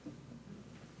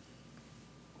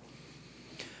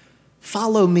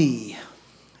"Follow me,"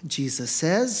 Jesus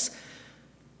says,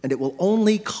 "and it will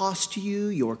only cost you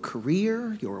your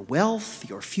career, your wealth,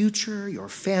 your future, your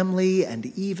family, and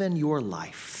even your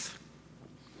life."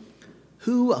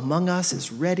 Who among us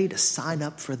is ready to sign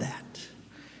up for that?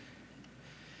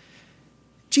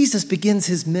 Jesus begins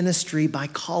his ministry by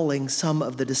calling some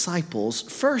of the disciples.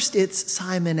 First, it's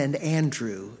Simon and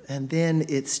Andrew, and then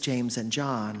it's James and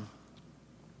John.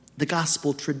 The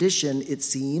gospel tradition, it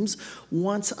seems,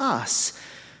 wants us,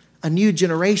 a new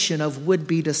generation of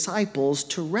would-be disciples,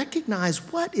 to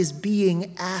recognize what is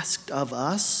being asked of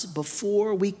us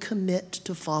before we commit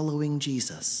to following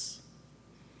Jesus.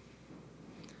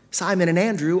 Simon and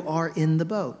Andrew are in the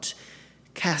boat,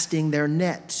 casting their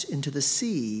net into the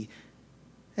sea,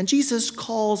 and Jesus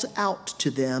calls out to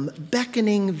them,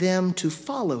 beckoning them to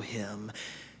follow him,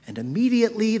 and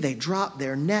immediately they drop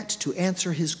their net to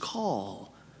answer his call.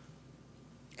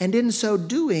 And in so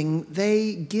doing,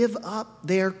 they give up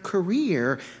their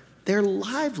career, their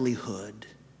livelihood,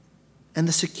 and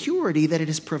the security that it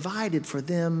has provided for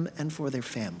them and for their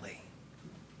family.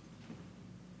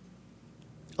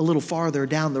 A little farther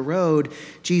down the road,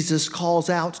 Jesus calls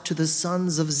out to the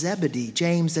sons of Zebedee,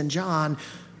 James and John,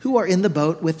 who are in the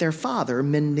boat with their father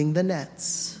mending the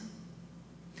nets.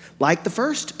 Like the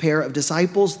first pair of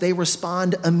disciples, they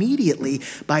respond immediately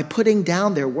by putting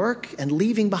down their work and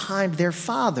leaving behind their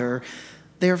father,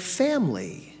 their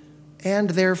family,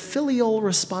 and their filial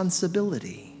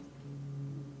responsibility.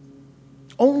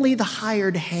 Only the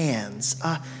hired hands,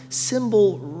 a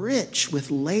symbol rich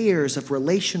with layers of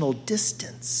relational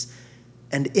distance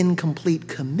and incomplete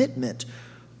commitment,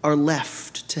 are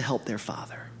left to help their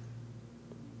father.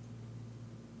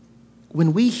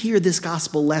 When we hear this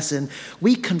gospel lesson,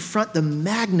 we confront the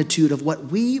magnitude of what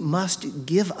we must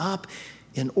give up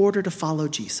in order to follow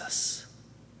Jesus.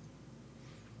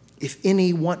 "If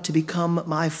any want to become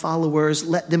my followers,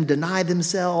 let them deny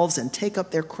themselves and take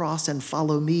up their cross and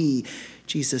follow me,"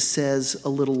 Jesus says a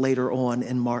little later on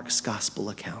in Mark's gospel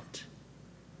account.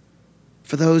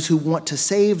 "For those who want to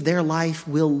save their life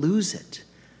will lose it,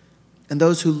 and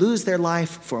those who lose their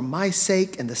life for my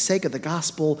sake and the sake of the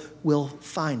gospel will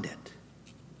find it."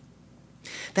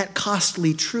 That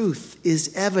costly truth is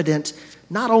evident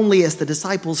not only as the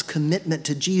disciples' commitment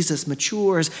to Jesus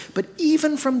matures, but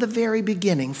even from the very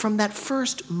beginning, from that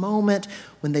first moment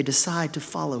when they decide to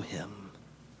follow him.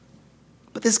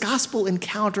 But this gospel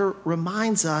encounter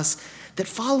reminds us that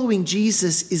following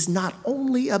Jesus is not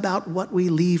only about what we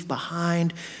leave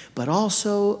behind, but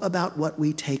also about what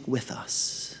we take with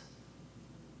us.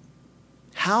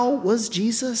 How was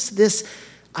Jesus, this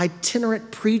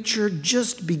itinerant preacher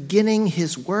just beginning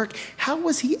his work, how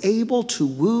was he able to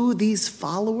woo these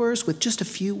followers with just a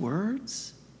few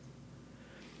words?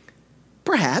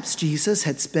 Perhaps Jesus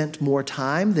had spent more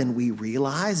time than we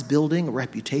realize building a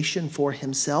reputation for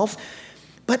himself.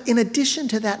 But in addition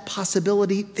to that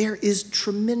possibility, there is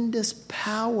tremendous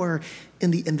power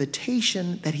in the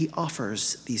invitation that he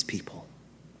offers these people.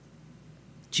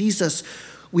 Jesus,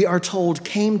 we are told,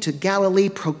 came to Galilee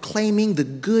proclaiming the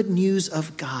good news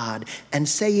of God and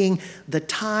saying, "The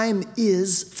time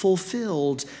is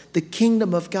fulfilled. The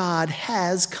kingdom of God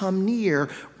has come near.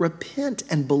 Repent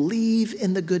and believe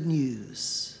in the good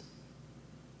news."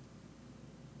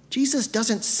 Jesus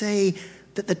doesn't say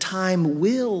that the time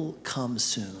will come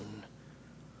soon,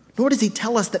 nor does he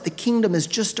tell us that the kingdom is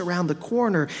just around the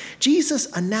corner. Jesus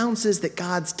announces that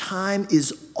God's time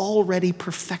is already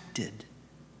perfected,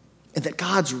 and that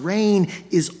God's reign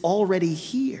is already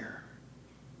here.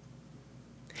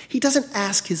 He doesn't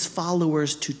ask his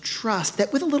followers to trust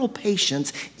that with a little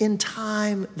patience, in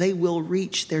time they will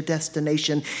reach their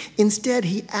destination. Instead,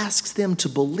 he asks them to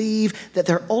believe that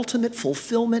their ultimate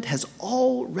fulfillment has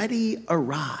already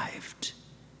arrived.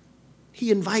 He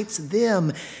invites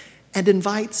them and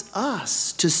invites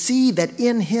us to see that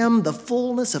in him the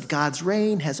fullness of God's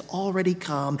reign has already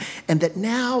come, and that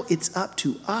now it's up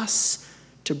to us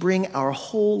to bring our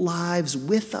whole lives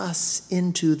with us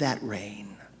into that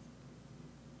reign.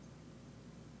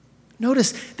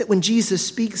 Notice that when Jesus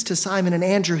speaks to Simon and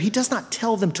Andrew, he does not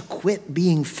tell them to quit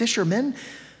being fishermen,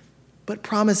 but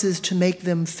promises to make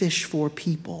them fish for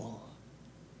people.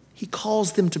 He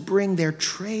calls them to bring their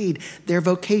trade, their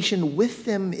vocation with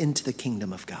them into the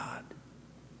kingdom of God.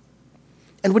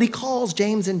 And when he calls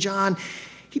James and John,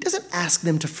 he doesn't ask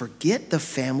them to forget the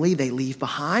family they leave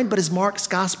behind, but as Mark's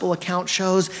gospel account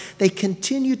shows, they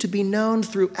continue to be known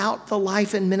throughout the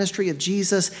life and ministry of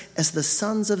Jesus as the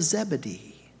sons of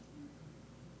Zebedee.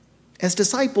 As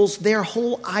disciples, their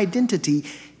whole identity,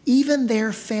 even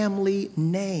their family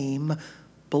name,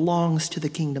 belongs to the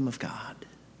kingdom of God.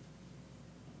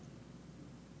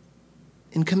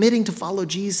 In committing to follow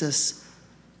Jesus,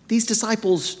 these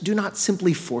disciples do not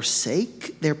simply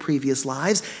forsake their previous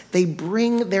lives. They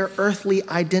bring their earthly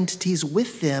identities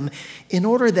with them in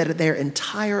order that their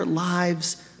entire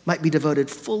lives might be devoted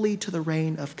fully to the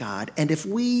reign of God. And if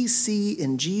we see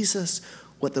in Jesus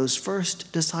what those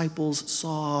first disciples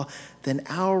saw, then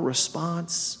our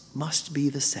response must be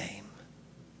the same.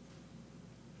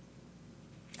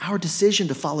 Our decision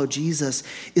to follow Jesus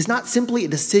is not simply a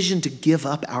decision to give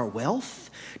up our wealth,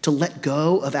 to let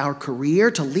go of our career,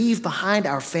 to leave behind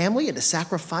our family, and to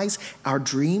sacrifice our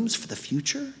dreams for the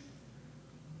future.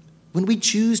 When we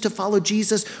choose to follow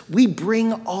Jesus, we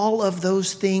bring all of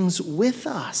those things with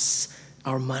us: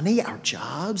 our money, our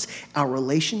jobs, our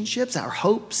relationships, our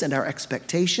hopes, and our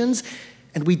expectations,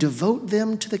 and we devote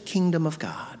them to the kingdom of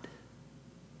God.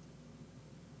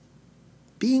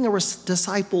 Being a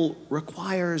disciple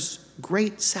requires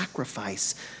great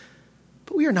sacrifice,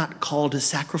 but we are not called to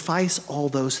sacrifice all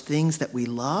those things that we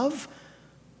love,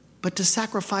 but to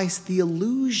sacrifice the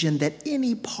illusion that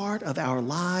any part of our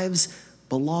lives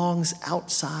belongs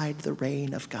outside the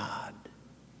reign of God.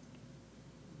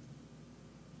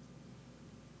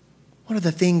 One of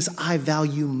the things I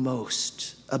value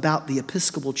most about the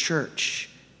Episcopal Church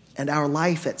and our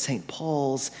life at St.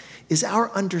 Paul's is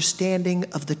our understanding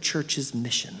of the church's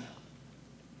mission.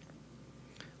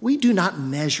 We do not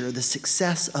measure the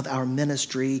success of our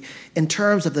ministry in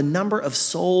terms of the number of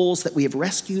souls that we have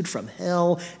rescued from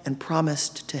hell and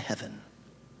promised to heaven.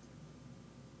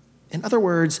 In other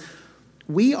words,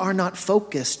 we are not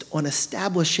focused on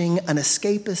establishing an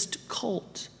escapist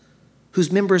cult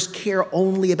whose members care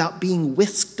only about being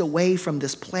whisked away from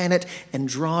this planet and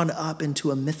drawn up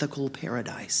into a mythical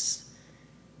paradise.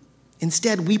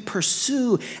 Instead, we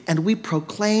pursue and we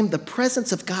proclaim the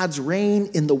presence of God's reign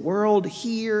in the world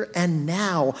here and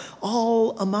now,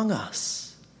 all among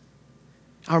us.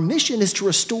 Our mission is to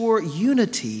restore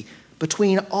unity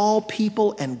between all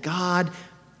people and God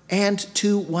and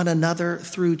to one another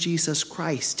through Jesus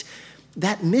Christ.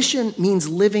 That mission means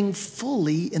living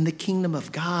fully in the kingdom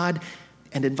of God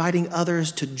and inviting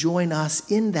others to join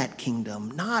us in that kingdom,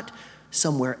 not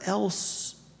somewhere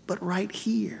else, but right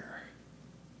here.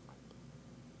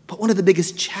 But one of the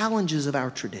biggest challenges of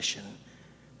our tradition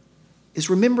is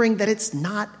remembering that it's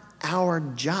not our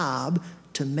job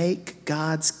to make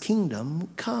God's kingdom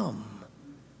come.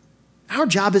 Our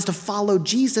job is to follow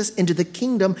Jesus into the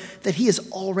kingdom that he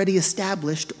has already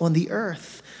established on the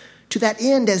earth. To that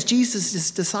end, as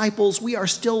Jesus' disciples, we are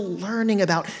still learning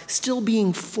about, still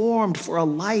being formed for a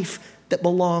life that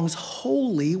belongs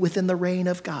wholly within the reign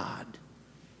of God.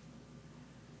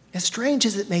 As strange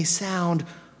as it may sound,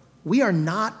 we are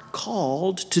not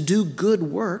called to do good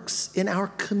works in our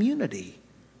community.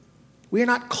 We are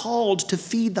not called to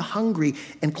feed the hungry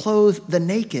and clothe the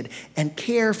naked and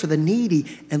care for the needy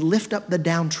and lift up the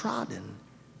downtrodden.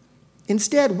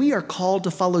 Instead, we are called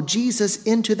to follow Jesus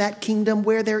into that kingdom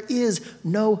where there is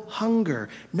no hunger,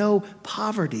 no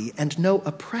poverty, and no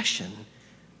oppression.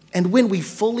 And when we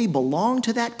fully belong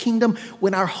to that kingdom,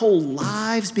 when our whole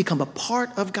lives become a part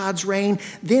of God's reign,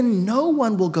 then no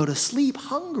one will go to sleep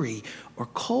hungry or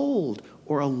cold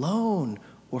or alone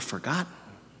or forgotten.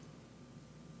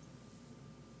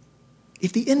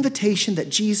 If the invitation that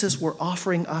Jesus were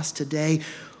offering us today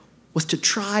was to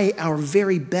try our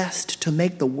very best to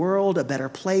make the world a better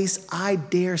place, I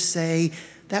dare say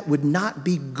that would not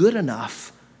be good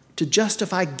enough to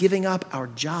justify giving up our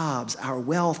jobs, our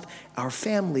wealth, our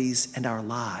families, and our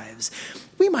lives.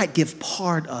 We might give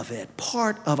part of it,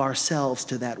 part of ourselves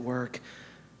to that work,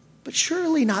 but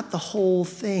surely not the whole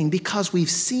thing, because we've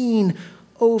seen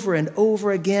over and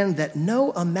over again that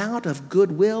no amount of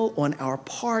goodwill on our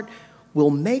part will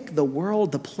make the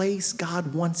world the place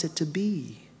God wants it to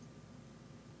be.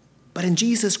 But in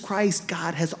Jesus Christ,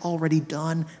 God has already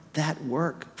done that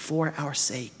work for our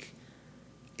sake.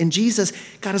 In Jesus,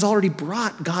 God has already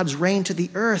brought God's reign to the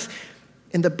earth.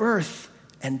 In the birth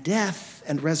and death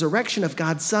and resurrection of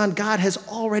God's Son, God has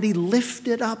already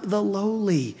lifted up the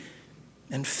lowly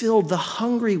and filled the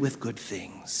hungry with good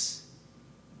things.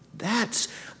 That's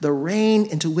the reign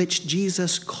into which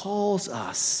Jesus calls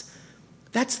us.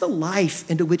 That's the life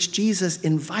into which Jesus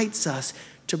invites us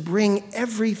to bring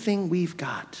everything we've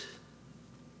got.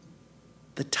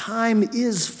 The time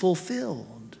is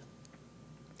fulfilled.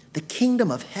 The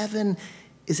kingdom of heaven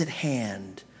is at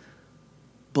hand.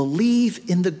 Believe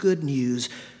in the good news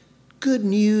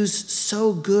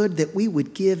so good that we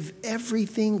would give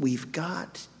everything we've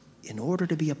got in order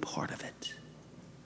to be a part of it.